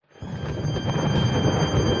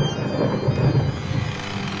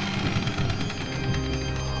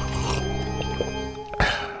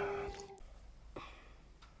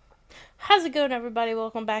How's it going, everybody?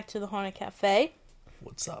 Welcome back to the Haunted Cafe.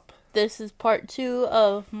 What's up? This is part 2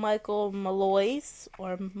 of Michael Malloy's,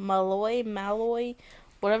 or Malloy,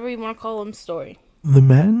 whatever you want to call him, story. The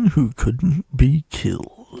man who couldn't be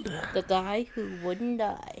killed. The guy who wouldn't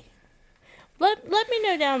die. Let me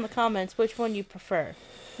know down in the comments which one you prefer.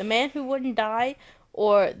 The man who wouldn't die,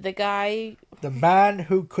 or the guy... The man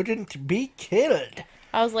who couldn't be killed.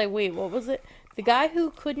 I was like, wait, what was it? The guy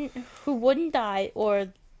who wouldn't die, or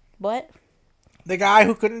what? The guy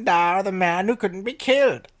who couldn't die, or the man who couldn't be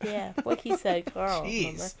killed. Yeah, what he said, Carl.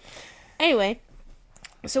 Jeez. Anyway,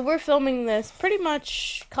 so we're filming this pretty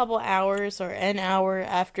much a couple hours or an hour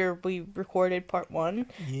after we recorded part 1.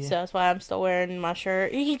 Yeah. So that's why I'm still wearing my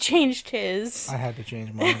shirt. He changed his. I had to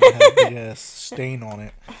change mine. It had a big ass stain on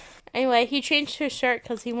it. Anyway, he changed his shirt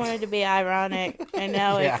because he wanted to be ironic. And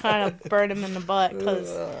now Yeah. it kind of burned him in the butt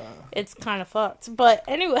because it's kind of fucked. But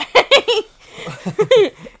anyway,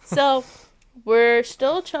 so... We're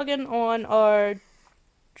still chugging on our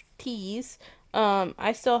teas.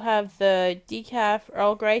 I still have the decaf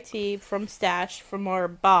Earl Grey tea from Stash from our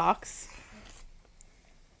box.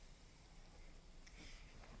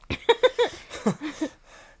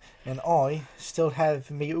 And I still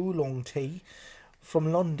have me oolong tea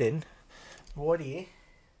from London. Right here.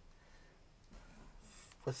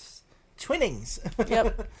 With Twinnings.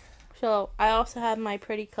 Yep. So, I also have my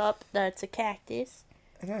pretty cup that's a cactus.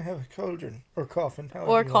 And I have a cauldron. Or coffin.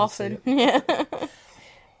 Or coffin. Yeah.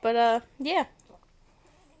 But, yeah.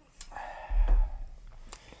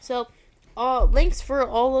 So, links for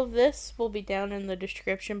all of this will be down in the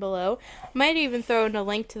description below. Might even throw in a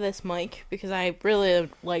link to this mic, because I really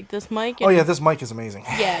like this mic. Oh, yeah, this mic is amazing.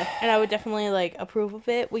 Yeah, and I would definitely, approve of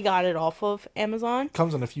it. We got it off of Amazon.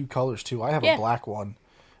 Comes in a few colors, too. I have a black one.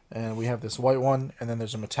 And we have this white one. And then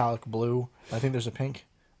there's a metallic blue. I think there's a pink.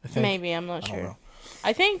 Maybe, I'm not sure. Know.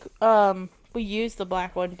 I think we used the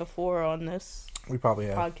black one before on this we probably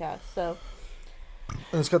have. podcast, so.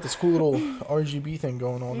 And it's got this cool little RGB thing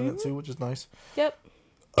going on in it, too, which is nice. Yep.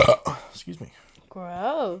 Excuse me.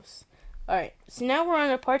 Gross. Alright, so now we're on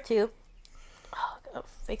to part 2. Oh, I gotta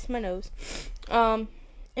fix my nose.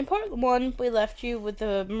 In part 1, we left you with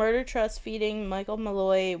the murder trust feeding Michael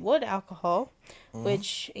Malloy wood alcohol,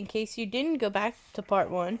 which, in case you didn't go back to part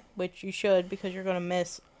 1, which you should because you're gonna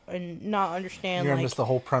miss and not understand. You're gonna miss the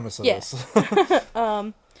whole premise of this.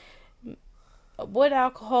 Wood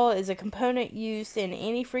alcohol is a component used in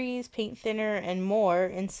antifreeze, paint thinner, and more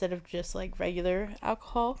instead of just regular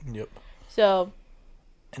alcohol. Yep. So,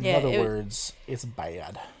 in other words, it's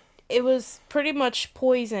bad. It was pretty much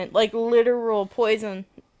poison, literal poison.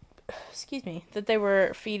 Excuse me, that they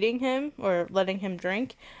were feeding him or letting him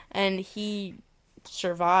drink, and he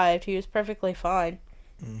survived. He was perfectly fine.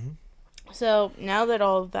 Mm-hmm. So, now that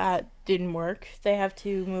all of that didn't work, they have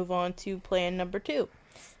to move on to plan number 2.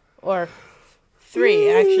 Or 3,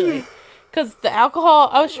 actually. Because the alcohol,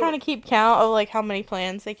 I was trying to keep count of, how many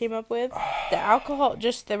plans they came up with. The alcohol,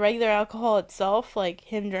 just the regular alcohol itself,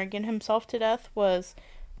 him drinking himself to death, was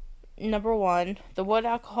number 1. The wood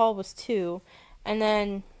alcohol was 2. And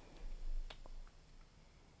then,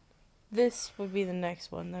 this would be the next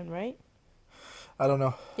one then, right? I don't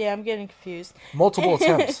know. Yeah, I'm getting confused. Multiple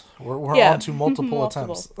attempts. We're on to multiple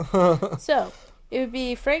attempts. So, it would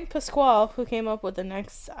be Frank Pasquale who came up with the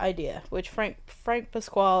next idea, which Frank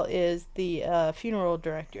Pasquale is the funeral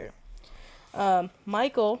director.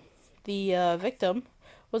 Michael, the victim,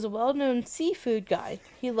 was a well-known seafood guy.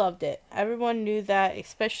 He loved it. Everyone knew that,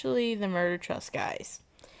 especially the murder trust guys.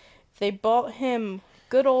 They bought him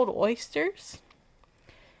good old oysters,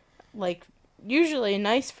 usually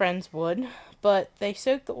nice friends would, but they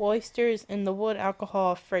soaked the oysters in the wood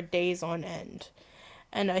alcohol for days on end.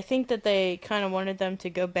 And I think that they kind of wanted them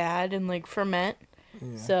to go bad and, ferment.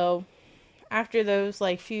 Yeah. So, after those,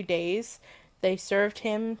 few days, they served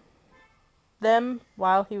them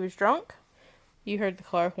while he was drunk. You heard the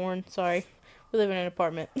car horn, sorry. We live in an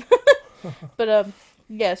apartment. But,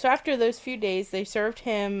 yeah, so after those few days, they served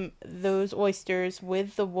him those oysters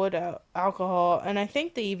with the wood alcohol. And I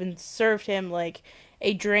think they even served him,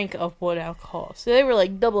 a drink of wood alcohol. So they were,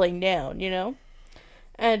 doubling down, you know?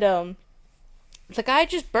 And, the guy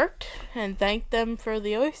just burped and thanked them for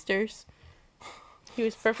the oysters. He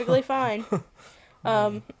was perfectly fine.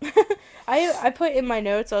 I put in my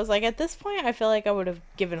notes, I was like, at this point, I feel like I would have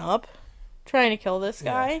given up trying to kill this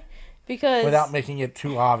guy. Yeah. Because... without making it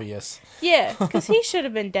too obvious. Yeah, because he should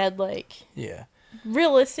have been dead, yeah.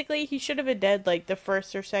 Realistically, he should have been dead, the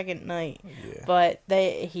first or second night. Yeah. But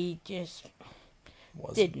he just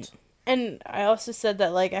didn't. And I also said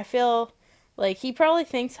that, I feel Like, he probably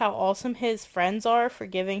thinks how awesome his friends are for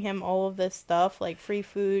giving him all of this stuff, like free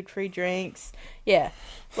food, free drinks. Yeah.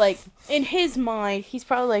 Like, in his mind, he's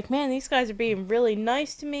probably like, man, these guys are being really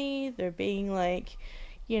nice to me. They're being, like,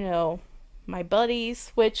 you know, my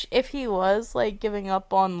buddies. Which, if he was, like, giving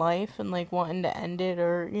up on life and, like, wanting to end it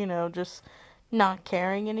or, just not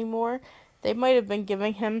caring anymore, they might have been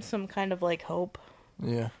giving him some kind of, like, hope.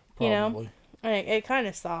 Yeah, You know? probably. It kind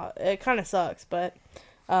of sucks, but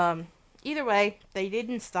either way, they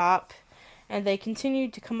didn't stop, and they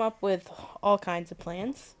continued to come up with all kinds of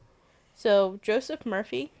plans. So Joseph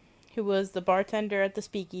Murphy, who was the bartender at the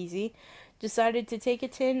speakeasy, decided to take a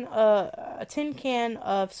tin can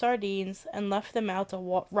of sardines and left them out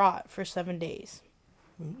to rot for 7 days.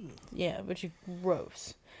 Yeah, which is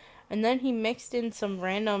gross. And then he mixed in some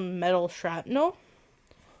random metal shrapnel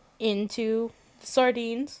into the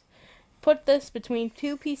sardines, put this between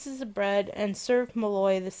 2 pieces of bread, and served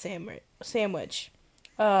Malloy the sandwich.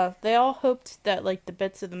 They all hoped that, like, the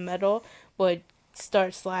bits of the metal would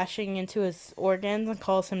start slashing into his organs and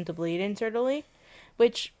cause him to bleed internally,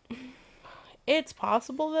 which, it's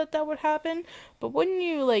possible that would happen, but wouldn't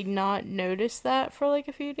you, like, not notice that for, like,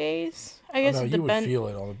 a few days? I guess no, it you would feel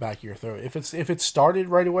it on the back of your throat. If it started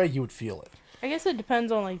right away, you would feel it. I guess it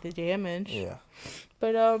depends on, like, the damage. Yeah.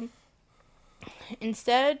 But,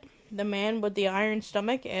 instead, the man with the iron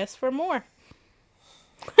stomach asked for more.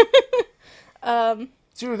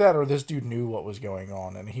 It's either that or this dude knew what was going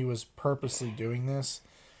on, and he was purposely doing this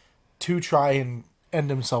to try and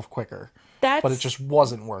end himself quicker. But it just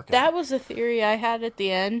wasn't working. That was a theory I had at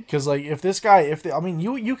the end. Because, like, if this guy,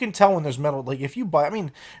 you can tell when there's metal. Like, if you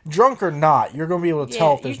buy, drunk or not, you're going to be able to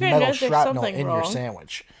tell if there's metal shrapnel in your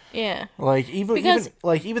sandwich. Yeah. Like, even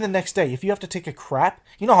the next day, if you have to take a crap,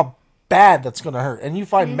 you know how bad that's going to hurt. And you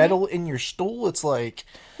find metal in your stool, it's like...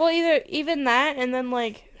 Well, even that, and then,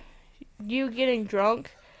 like, you getting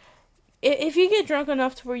drunk. If you get drunk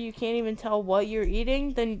enough to where you can't even tell what you're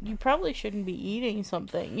eating, then you probably shouldn't be eating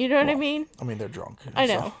something. You know what I mean? They're drunk. I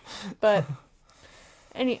know. But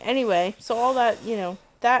anyway, so all that,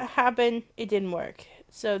 that happened, it didn't work.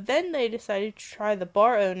 So then they decided to try the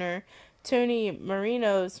bar owner, Tony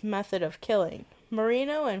Marino's method of killing.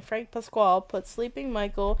 Marino and Frank Pasquale put sleeping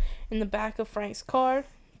Michael in the back of Frank's car,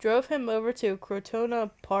 drove him over to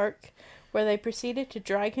Crotona Park, where they proceeded to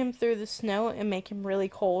drag him through the snow and make him really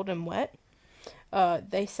cold and wet.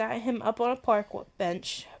 They sat him up on a park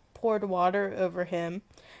bench, poured water over him,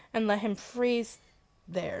 and let him freeze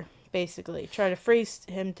there, basically. Try to freeze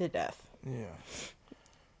him to death.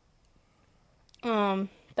 Yeah.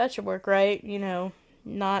 That should work, right?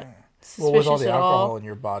 Not suspicious well, with all the alcohol all. in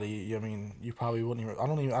your body, you probably wouldn't even... I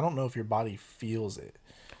don't know if your body feels it.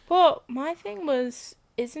 Well, my thing was,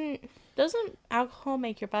 doesn't alcohol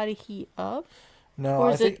make your body heat up? No,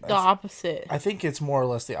 or is it the opposite? I think it's more or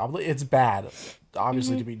less the opposite. It's bad,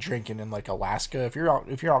 obviously, to be drinking in, like, Alaska. If you're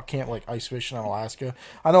out camp, like, ice fishing in Alaska,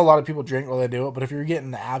 I know a lot of people drink while they do it, but if you're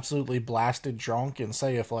getting absolutely blasted drunk, and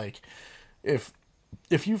say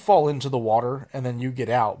if you fall into the water and then you get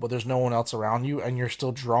out, but there's no one else around you and you're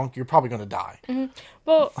still drunk, you're probably going to die. Mm-hmm.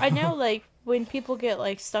 Well, I know, like, when people get,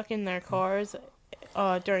 like, stuck in their cars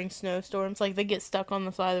during snowstorms, like, they get stuck on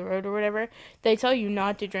the side of the road or whatever, they tell you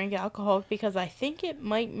not to drink alcohol because I think it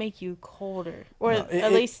might make you colder. Or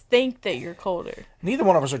at least think that you're colder. Neither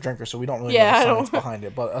one of us are drinkers, so we don't really know the science behind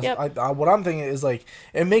it. But what I'm thinking is, like,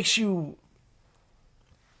 it makes you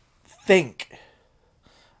think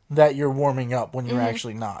that you're warming up when you're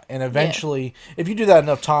actually not. And eventually, if you do that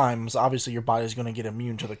enough times, obviously your body's going to get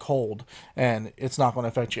immune to the cold, and it's not going to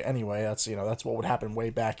affect you anyway. That's what would happen way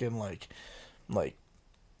back in, like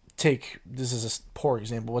this is a poor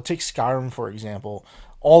example, but take Skyrim, for example.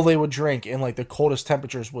 All they would drink in, like, the coldest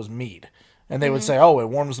temperatures was mead. And they would say, oh, it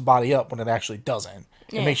warms the body up, when it actually doesn't.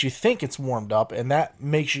 It makes you think it's warmed up, and that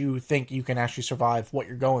makes you think you can actually survive what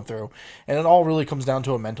you're going through. And it all really comes down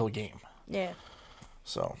to a mental game. Yeah.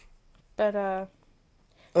 So. But,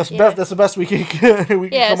 that's the best we can come up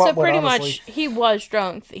with, so pretty honestly. much he was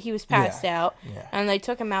drunk. He was passed out. Yeah. And they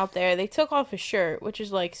took him out there. They took off his shirt, which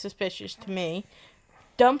is, like, suspicious to me.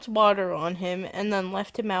 Dumped water on him, and then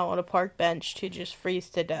left him out on a park bench to just freeze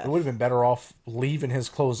to death. It would have been better off leaving his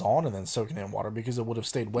clothes on and then soaking it in water, because it would have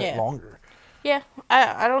stayed wet longer. Yeah,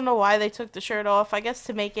 I don't know why they took the shirt off. I guess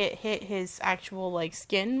to make it hit his actual, like,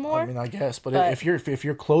 skin more. I guess, but if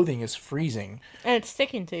your clothing is freezing and it's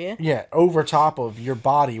sticking to you, over top of your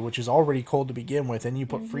body, which is already cold to begin with, and you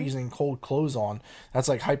put freezing cold clothes on, that's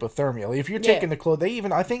like hypothermia. Like, if you're taking the clothes,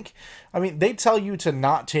 they tell you to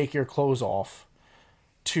not take your clothes off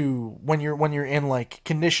to when you're in like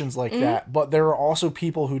conditions like that. But there are also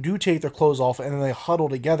people who do take their clothes off and then they huddle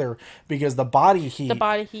together because the body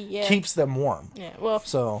heat keeps them warm. Yeah, well,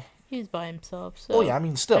 so he's by himself. So well, yeah, I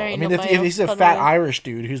mean, still, I mean, if he's a fat Irish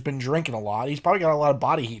dude who's been drinking a lot, he's probably got a lot of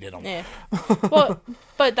body heat in him. Yeah. Well,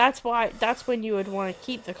 but that's when you would want to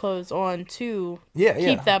keep the clothes on to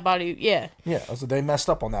keep that body. Yeah. Yeah. So they messed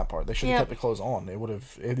up on that part. They should have kept the clothes on.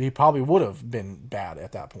 He probably would have been bad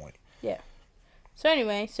at that point. Yeah. So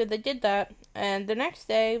anyway, so they did that, and the next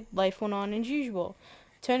day, life went on as usual.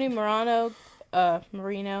 Tony Marino,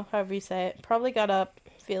 however you say it, probably got up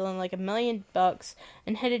feeling like $1 million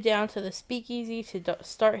and headed down to the speakeasy to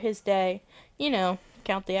start his day. You know,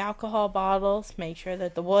 count the alcohol bottles, make sure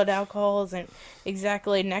that the wood alcohol isn't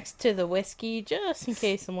exactly next to the whiskey, just in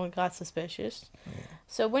case someone got suspicious. Yeah.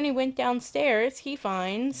 So when he went downstairs, he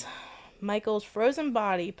finds Michael's frozen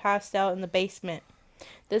body passed out in the basement.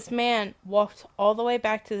 This man walked all the way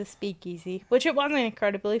back to the speakeasy, which it wasn't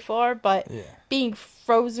incredibly far, but being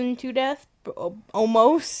frozen to death,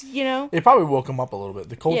 almost, you know. It probably woke him up a little bit.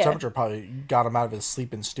 The cold temperature probably got him out of his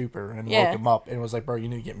sleeping stupor and woke him up and was like, bro, you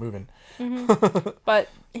need to get moving. Mm-hmm. But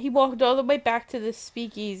he walked all the way back to the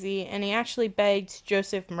speakeasy, and he actually begged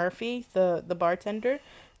Joseph Murphy, the bartender,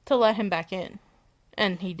 to let him back in.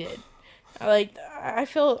 And he did. Like, I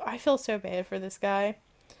feel so bad for this guy.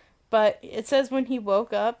 But it says when he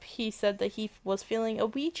woke up, he said that he was feeling a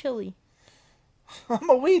wee chilly. I'm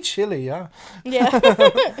a wee chilly, yeah.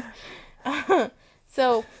 Yeah.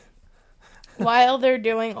 So, while they're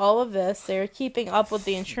doing all of this, they're keeping up with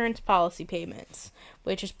the insurance policy payments,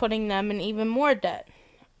 which is putting them in even more debt.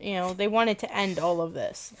 You know, they wanted to end all of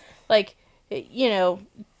this. Like, you know,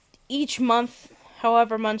 each month,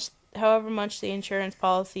 however much the insurance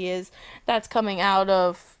policy is, that's coming out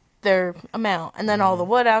of their amount, and then all the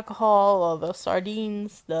wood alcohol, all the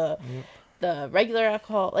sardines, the regular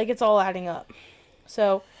alcohol, like, it's all adding up.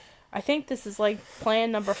 So I think this is like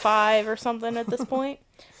plan number 5 or something at this point.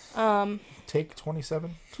 Take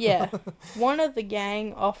 27. Yeah. One of the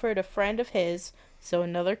gang offered a friend of his, so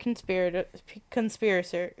another conspirator,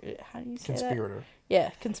 how do you say that?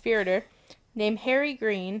 Yeah, conspirator, named Harry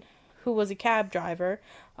Green, who was a cab driver,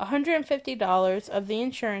 $150 of the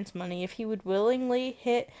insurance money if he would willingly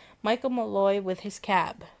hit Michael Malloy with his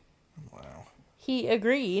cab. Wow. He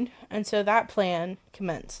agreed, and so that plan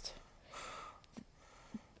commenced.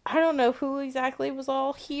 I don't know who exactly was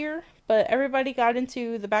all here, but everybody got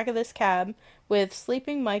into the back of this cab with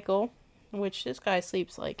sleeping Michael, which this guy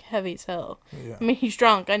sleeps like heavy as hell. Yeah. I mean, he's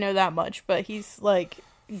drunk, I know that much, but he's like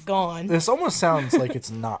gone. This almost sounds like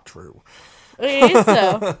it's not true. It is,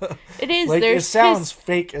 though. It is. Like, it sounds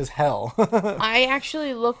fake as hell. I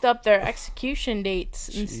actually looked up their execution dates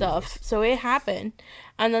and stuff, so it happened.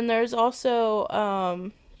 And then there's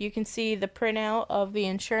also, you can see the printout of the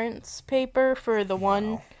insurance paper for the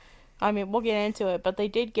one. I mean, we'll get into it, but they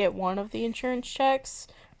did get one of the insurance checks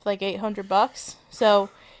for like $800. So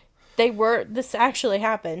this actually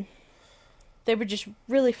happened. They were just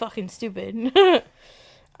really fucking stupid.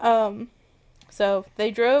 So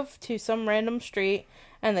they drove to some random street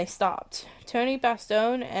and they stopped. Tony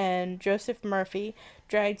Bastone and Joseph Murphy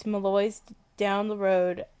dragged Malloy down the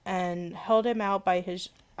road and held him out by his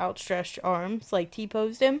outstretched arms, like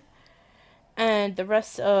T-posed him. And the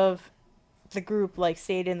rest of the group like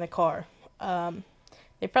stayed in the car.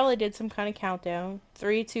 They probably did some kind of countdown,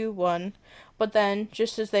 3, 2, 1. But then,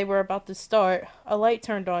 just as they were about to start, a light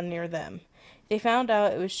turned on near them. They found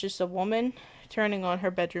out it was just a woman turning on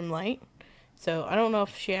her bedroom light. So, I don't know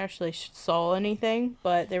if she actually saw anything,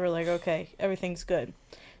 but they were like, okay, everything's good.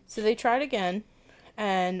 So, they tried again,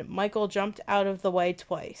 and Michael jumped out of the way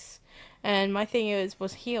twice. And my thing is,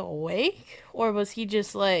 was he awake? Or was he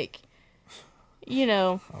just, like, you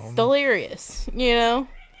know, delirious, you know?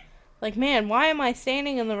 Like, man, why am I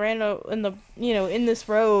standing in in this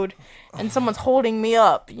road, and someone's holding me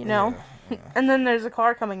up, you know? Yeah. And then there's a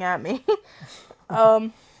car coming at me.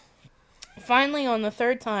 Finally, on the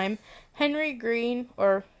third time, Henry Green,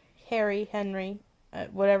 or Harry Henry,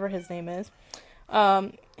 whatever his name is,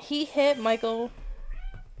 he hit Michael.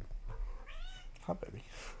 Hi, baby.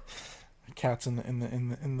 The cat's in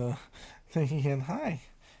the thing again. Hi.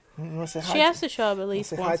 You want to say hi? She has to show up at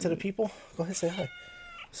least once. Say hi to the people. Go ahead, say hi.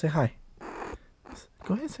 Say hi.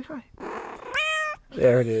 Go ahead, say hi.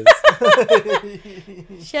 There it is.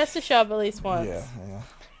 She has to show up at least once. Yeah.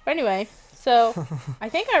 But anyway, so I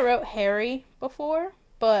think I wrote Harry before,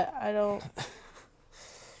 but I don't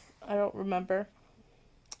remember.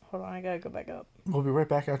 Hold on, I gotta go back up. We'll be right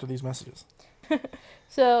back after these messages.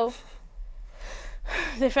 So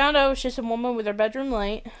they found out it was just a woman with her bedroom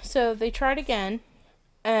light, so they tried again,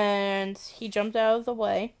 and he jumped out of the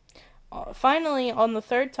way. Finally, on the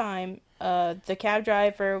third time, the cab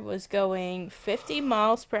driver was going 50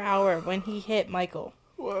 miles per hour when he hit Michael.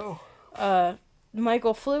 Wow.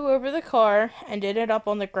 Michael flew over the car and ended up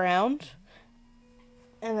on the ground.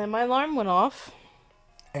 And then my alarm went off.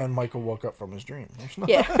 And Michael woke up from his dream.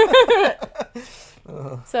 Yeah.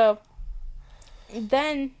 So,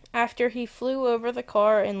 then, after he flew over the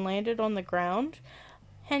car and landed on the ground,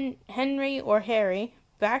 Henry or Harry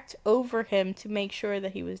backed over him to make sure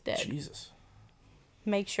that he was dead. Jesus.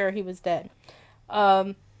 Make sure he was dead.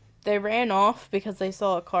 They ran off because they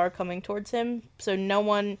saw a car coming towards him, so no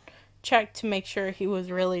one checked to make sure he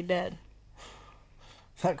was really dead.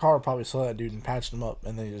 That car probably saw that dude and patched him up,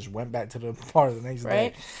 and then he just went back to the party the next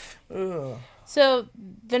day. Ugh. So,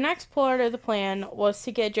 the next part of the plan was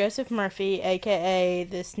to get Joseph Murphy, a.k.a.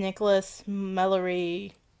 this Nicholas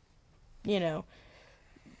Malloy, the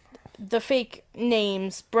fake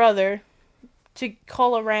name's brother, to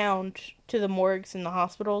call around to the morgues and the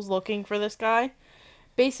hospitals looking for this guy.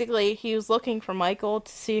 Basically, he was looking for Michael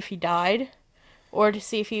to see if he died, or to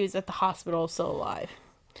see if he was at the hospital still alive.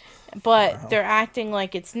 But they're acting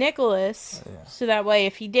like it's Nicholas, so that way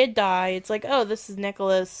if he did die, it's like, oh, this is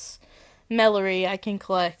Nicholas Malloy, I can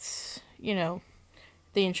collect, the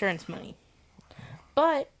insurance money.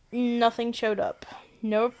 But nothing showed up.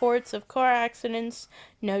 No reports of car accidents,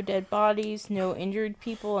 no dead bodies, no injured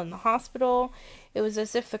people in the hospital. It was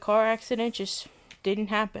as if the car accident just didn't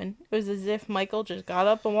happen. It was as if Michael just got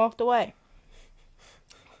up and walked away.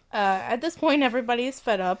 At this point, everybody is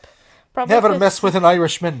fed up. Probably never mess with an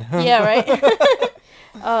Irishman. Yeah,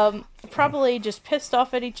 right? Probably just pissed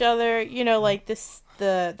off at each other. Like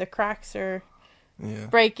the cracks are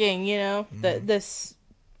breaking, this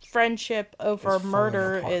friendship over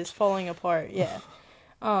murder is falling apart. Yeah.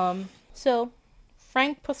 So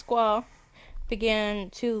Frank Pasquale began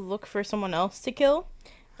to look for someone else to kill.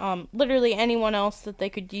 Literally anyone else that they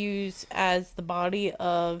could use as the body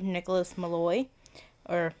of Nicholas Malloy.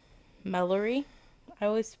 Or Mallory. I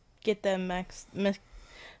always get them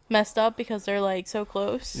messed up because they're like so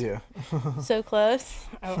close. Yeah. So close.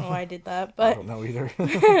 I don't know why I did that, but I don't know either.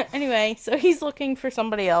 Anyway, so he's looking for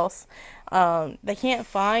somebody else. They can't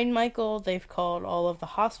find Michael. They've called all of the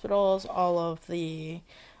hospitals, all of the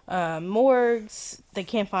morgues. They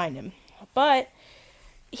can't find him. But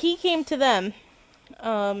he came to them.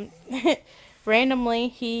 Randomly,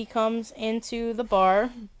 he comes into the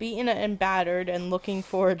bar, beaten and battered, and looking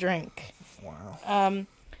for a drink. Wow.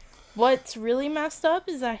 What's really messed up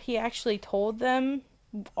is that he actually told them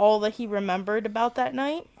all that he remembered about that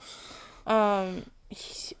night.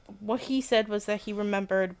 What he said was that he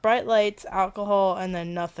remembered bright lights, alcohol, and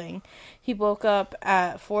then nothing. He woke up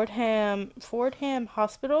at Fordham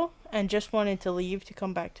Hospital and just wanted to leave to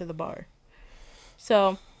come back to the bar.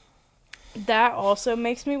 So that also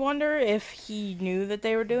makes me wonder if he knew that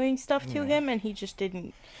they were doing stuff to him and he just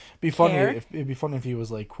didn't care. It'd be funny if he was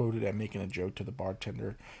like quoted at making a joke to the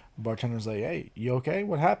bartender. The bartender's like, "Hey, you okay?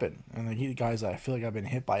 What happened?" And the guy's like, "I feel like I've been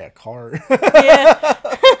hit by a car."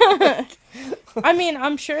 Yeah. I mean,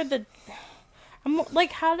 I'm sure that I'm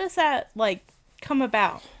like, how does that like come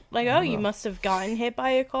about? Like, oh, you must have gotten hit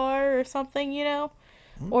by a car or something,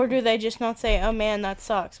 Or do they just not say, "Oh man, that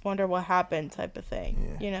sucks. Wonder what happened," type of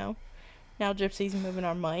thing, Now Gypsy's moving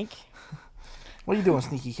our mic. What are you doing,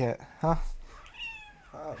 sneaky cat? Huh?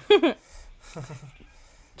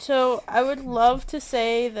 So, I would love to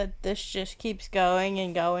say that this just keeps going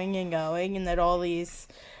and going and going, and that all these,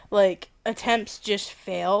 attempts just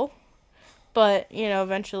fail. But,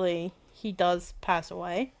 eventually he does pass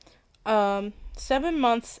away. 7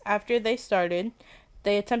 months after they started,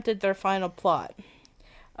 they attempted their final plot.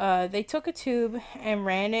 They took a tube and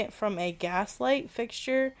ran it from a gaslight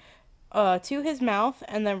fixture to his mouth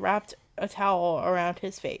and then wrapped a towel around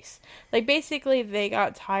his face. Basically, they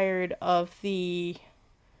got tired of the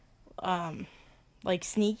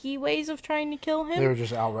sneaky ways of trying to kill him. They were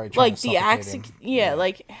just outright trying to suffocate him.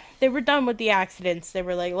 Yeah, they were done with the accidents. They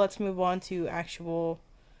were like, let's move on to actual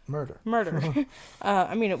murder.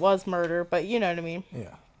 I mean, it was murder, but you know what I mean.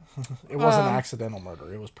 Yeah. It wasn't accidental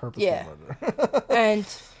murder. It was purposeful murder. And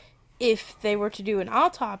if they were to do an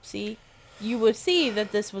autopsy, you would see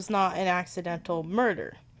that this was not an accidental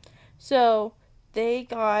murder. So they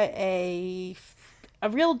got a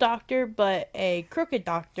real doctor, but a crooked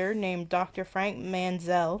doctor named Dr. Frank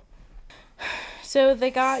Manzel. So they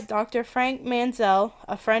got Dr. Frank Manzel,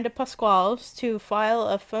 a friend of Pasquale's, to file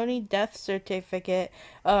a phony death certificate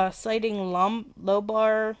citing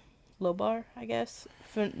lobar, I guess,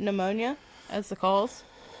 pneumonia as the cause.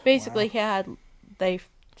 Basically, they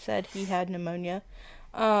said he had pneumonia.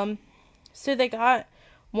 So they got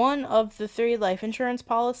one of the 3 life insurance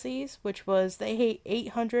policies, which was the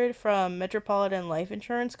 800 from Metropolitan Life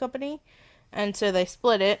Insurance Company, and so they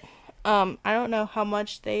split it. I don't know how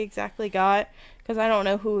much they exactly got, because I don't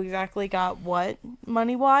know who exactly got what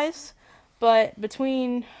money-wise, but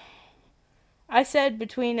I said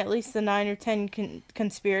between at least the 9 or 10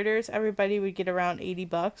 conspirators, everybody would get around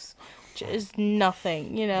 $80, which is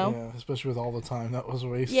nothing, you know? Yeah, especially with all the time that was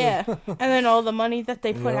wasted. Yeah, and then all the money that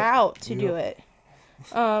they put out to do it.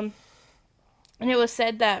 And it was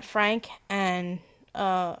said that Frank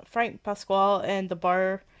Pasquale and the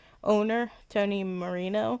bar owner, Tony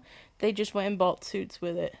Marino, they just went and bought suits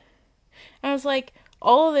with it. And I was like,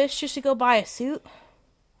 all of this just to go buy a suit?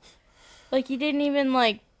 Like, you didn't even,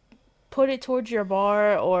 like, put it towards your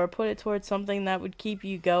bar or put it towards something that would keep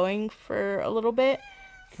you going for a little bit.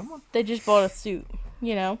 Come on. They just bought a suit,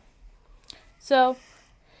 you know? So,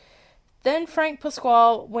 then Frank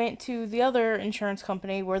Pasquale went to the other insurance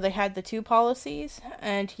company where they had the 2 policies,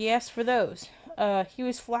 and he asked for those. He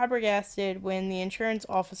was flabbergasted when the insurance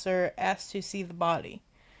officer asked to see the body.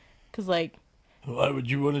 Because, like... Why would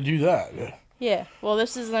you want to do that? Yeah, well,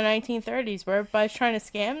 this is the 1930s where everybody's trying to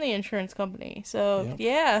scam the insurance company. So,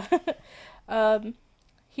 yeah.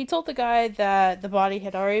 He told the guy that the body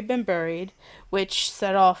had already been buried, which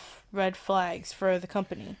set off red flags for the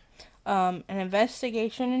company. An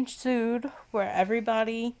investigation ensued where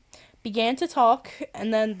everybody began to talk,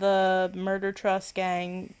 and then the murder trust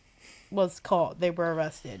gang was caught. They were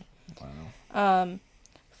arrested. Wow.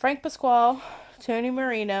 Frank Pasquale, Tony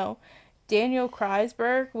Marino, Daniel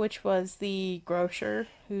Kreisberg, which was the grocer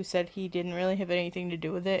who said he didn't really have anything to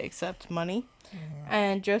do with it except money,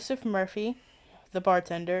 and Joseph Murphy, the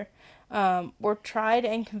bartender, were tried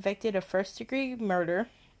and convicted of first-degree murder.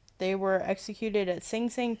 They were executed at Sing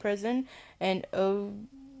Sing Prison in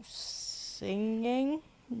Ossining,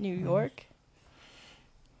 New York.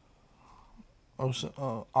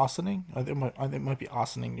 Ossining? I think it might be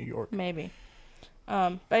Ossining, New York. Maybe.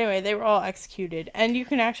 But anyway, they were all executed. And you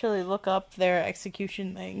can actually look up their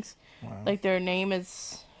execution things. Wow. Like, their name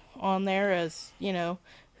is on there as, you know,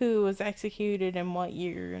 who was executed and what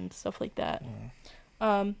year and stuff like that.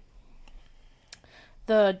 Yeah.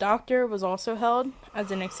 The doctor was also held as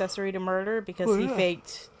an accessory to murder because he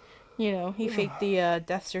faked the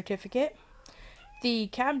death certificate. The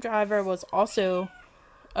cab driver was also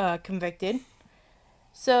convicted.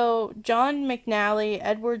 So, John McNally,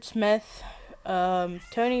 Edward Smith,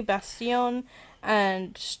 Tony Bastion,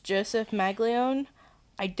 and Joseph Maglione,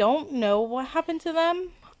 I don't know what happened to them.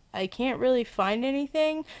 I can't really find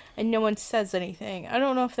anything, and no one says anything. I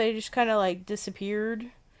don't know if they just kind of, like, disappeared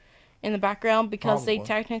in the background because They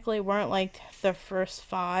technically weren't, like, the first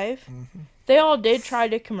 5. Mm-hmm. They all did try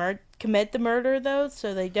to commit the murder, though,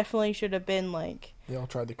 so they definitely should have been, like... They all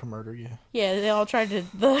tried to murder, yeah. Yeah, they all tried to...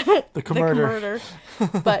 the murder.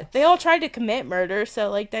 But they all tried to commit murder, so,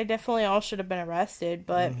 like, they definitely all should have been arrested,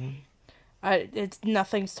 but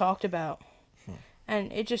nothing's talked about.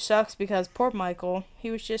 And it just sucks because poor Michael,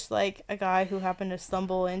 he was just, like, a guy who happened to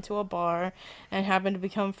stumble into a bar and happened to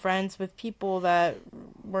become friends with people that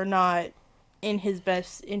were not in his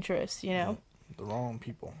best interest, you know? The wrong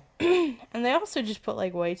people. And they also just put,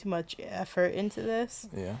 like, way too much effort into this.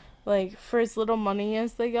 Yeah. Like, for as little money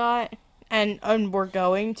as they got and were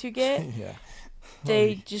going to get, yeah.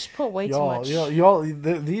 They just put way too much.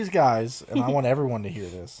 These guys, and I want everyone to hear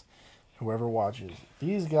this, whoever watches,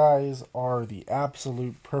 these guys are the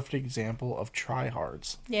absolute perfect example of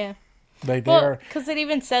tryhards. Yeah. Because it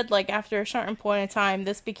even said, like, after a certain point in time,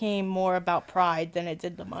 this became more about pride than it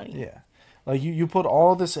did the money. Yeah. Like, you put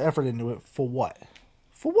all this effort into it for what?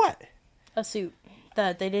 For what? A suit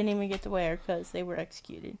that they didn't even get to wear because they were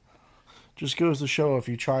executed. Just goes to show if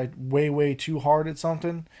you try way, way too hard at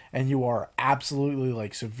something and you are absolutely,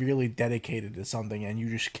 like, severely dedicated to something and you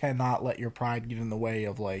just cannot let your pride get in the way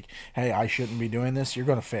of, like, hey, I shouldn't be doing this, you're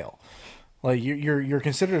going to fail. Like, you're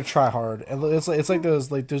considered a tryhard. And it's like those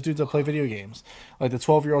dudes that play video games. Like, the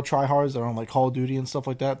 12-year-old tryhards that are on, like, Call of Duty and stuff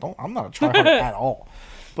like that. I'm not a tryhard at all.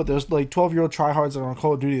 But there's, like, 12-year-old tryhards that are on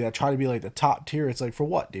Call of Duty that try to be, like, the top tier. It's like, for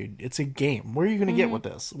what, dude? It's a game. Where are you going to get with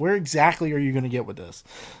this? Where exactly are you going to get with this?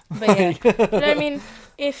 But, yeah. But, I mean,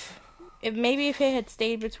 if it had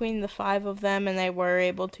stayed between the 5 of them and they were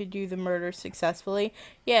able to do the murder successfully,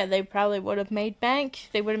 yeah, they probably would have made bank.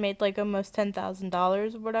 They would have made, like, almost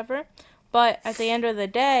 $10,000 or whatever. But at the end of the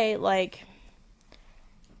day, like...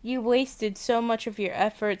 You wasted so much of your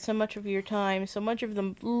effort, so much of your time, so much of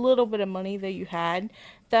the little bit of money that you had,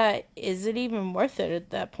 that is it even worth it at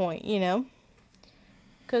that point, you know?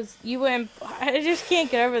 Because I just can't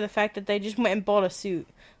get over the fact that they just went and bought a suit.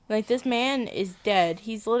 Like, this man is dead.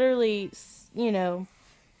 He's literally, you know,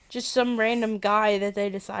 just some random guy that they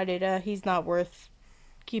decided he's not worth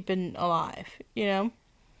keeping alive, you know?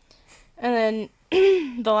 And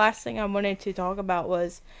then the last thing I wanted to talk about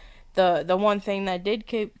was the one thing that did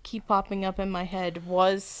keep popping up in my head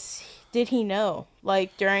was, did he know?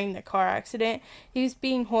 Like, during the car accident, he was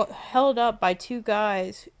being held up by two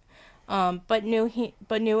guys, but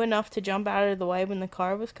knew enough to jump out of the way when the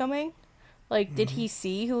car was coming. Like, did he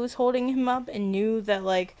see who was holding him up and knew that,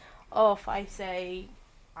 like, oh, if I say,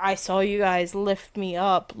 I saw you guys lift me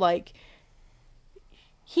up, like,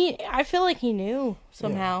 I feel like he knew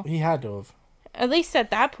somehow. Yeah, he had to have. At least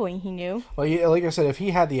at that point, he knew. Like I said, if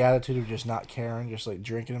he had the attitude of just not caring, just like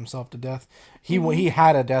drinking himself to death, he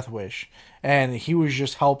had a death wish, and he was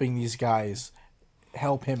just helping these guys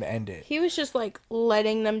help him end it. He was just like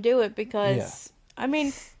letting them do it because, I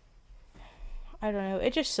mean, I don't know.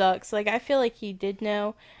 It just sucks. Like, I feel like he did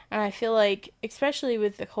know, and I feel like, especially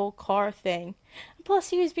with the whole car thing,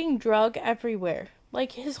 plus he was being drugged everywhere.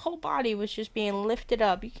 Like, his whole body was just being lifted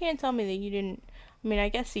up. You can't tell me that you didn't. I mean, I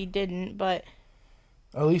guess he didn't, but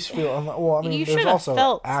at least feel. Well, I mean, you there's also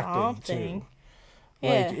felt acting something. too.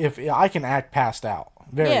 Like, if I can act passed out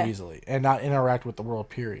very easily and not interact with the world,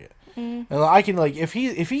 period. And I can, like, if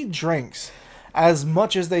he drinks as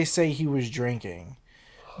much as they say he was drinking,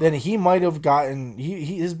 then he might have gotten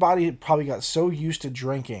his body probably got so used to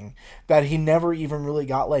drinking that he never even really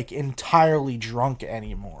got like entirely drunk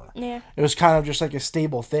anymore. Yeah. It was kind of just like a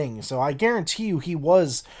stable thing. So I guarantee you he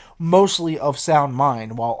was mostly of sound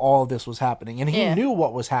mind while all of this was happening. And he knew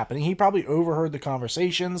what was happening. He probably overheard the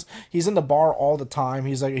conversations. He's in the bar all the time.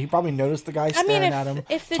 He's like, he probably noticed the guy staring at him,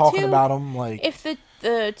 talking about him. Like, if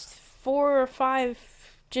the 4 or 5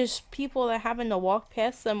 just people that happened to walk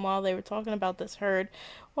past them while they were talking about this heard,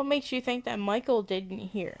 what makes you think that Michael didn't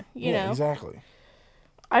hear? You know? Exactly.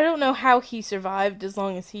 I don't know how he survived as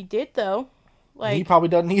long as he did, though. Like, he probably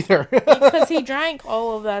doesn't either. Because he drank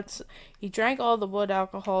all of that. He drank all the wood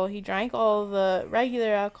alcohol. He drank all the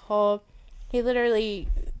regular alcohol. He literally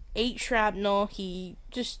ate shrapnel. He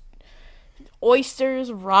just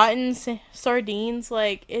oysters, rotten sardines.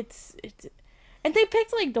 Like, it's and they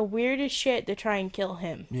picked like the weirdest shit to try and kill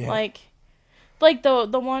him. Yeah. Like the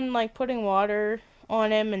one like putting water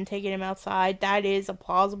on him and taking him outside. That is a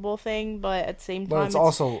plausible thing, but at the same time, it's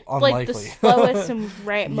also unlikely. Like the slowest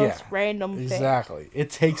and most random thing. Exactly. It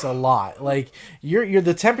takes a lot. Like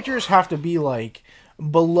the temperatures have to be like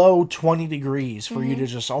below 20 degrees for you to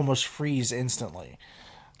just almost freeze instantly.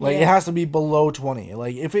 Like, it has to be below 20.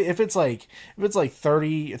 Like, if it's like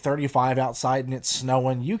 30, 35 outside and it's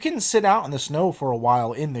snowing, you can sit out in the snow for a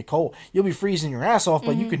while in the cold. You'll be freezing your ass off,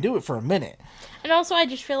 but you can do it for a minute. And also, I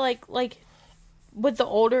just feel like with the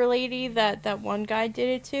older lady that one guy did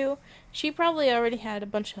it to, she probably already had a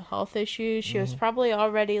bunch of health issues. She was probably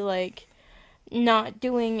already, like, not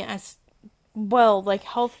doing as well, like,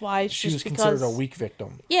 health-wise. She was considered a weak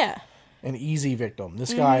victim. Yeah. An easy victim.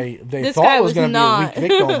 This guy, they thought was going to be a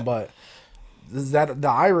weak victim, but the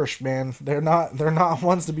Irish, man, they're not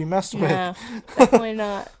ones to be messed with. No, definitely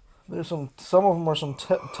not. There's some of them are some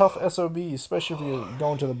tough SOBs, especially if you're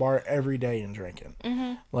going to the bar every day and drinking.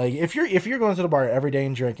 Like, if you're going to the bar every day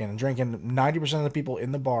and drinking 90% of the people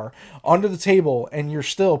in the bar under the table, and you're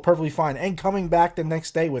still perfectly fine and coming back the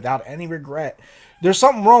next day without any regret, there's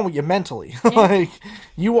something wrong with you mentally. Like,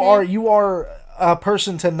 you are a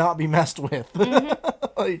person to not be messed with.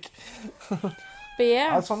 Like, but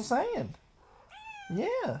yeah, that's what I'm saying.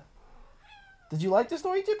 Yeah. Did you like the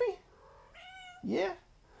story, Tippy? Yeah.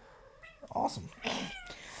 Awesome.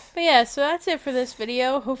 But yeah, so that's it for this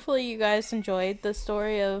video. Hopefully you guys enjoyed the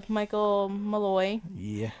story of Michael Malloy.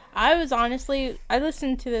 Yeah. I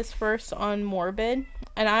listened to this first on Morbid,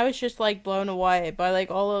 and I was just like blown away by like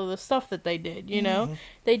all of the stuff that they did, you know?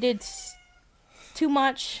 They did too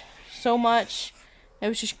much, so much. It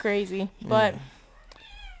was just crazy. But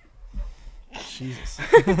Jesus.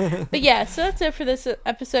 But yeah, so that's it for this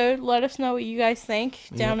episode. Let us know what you guys think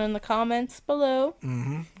down in the comments below.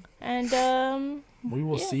 And we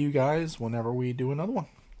will see you guys whenever we do another one.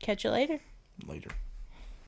 Catch you later. Later.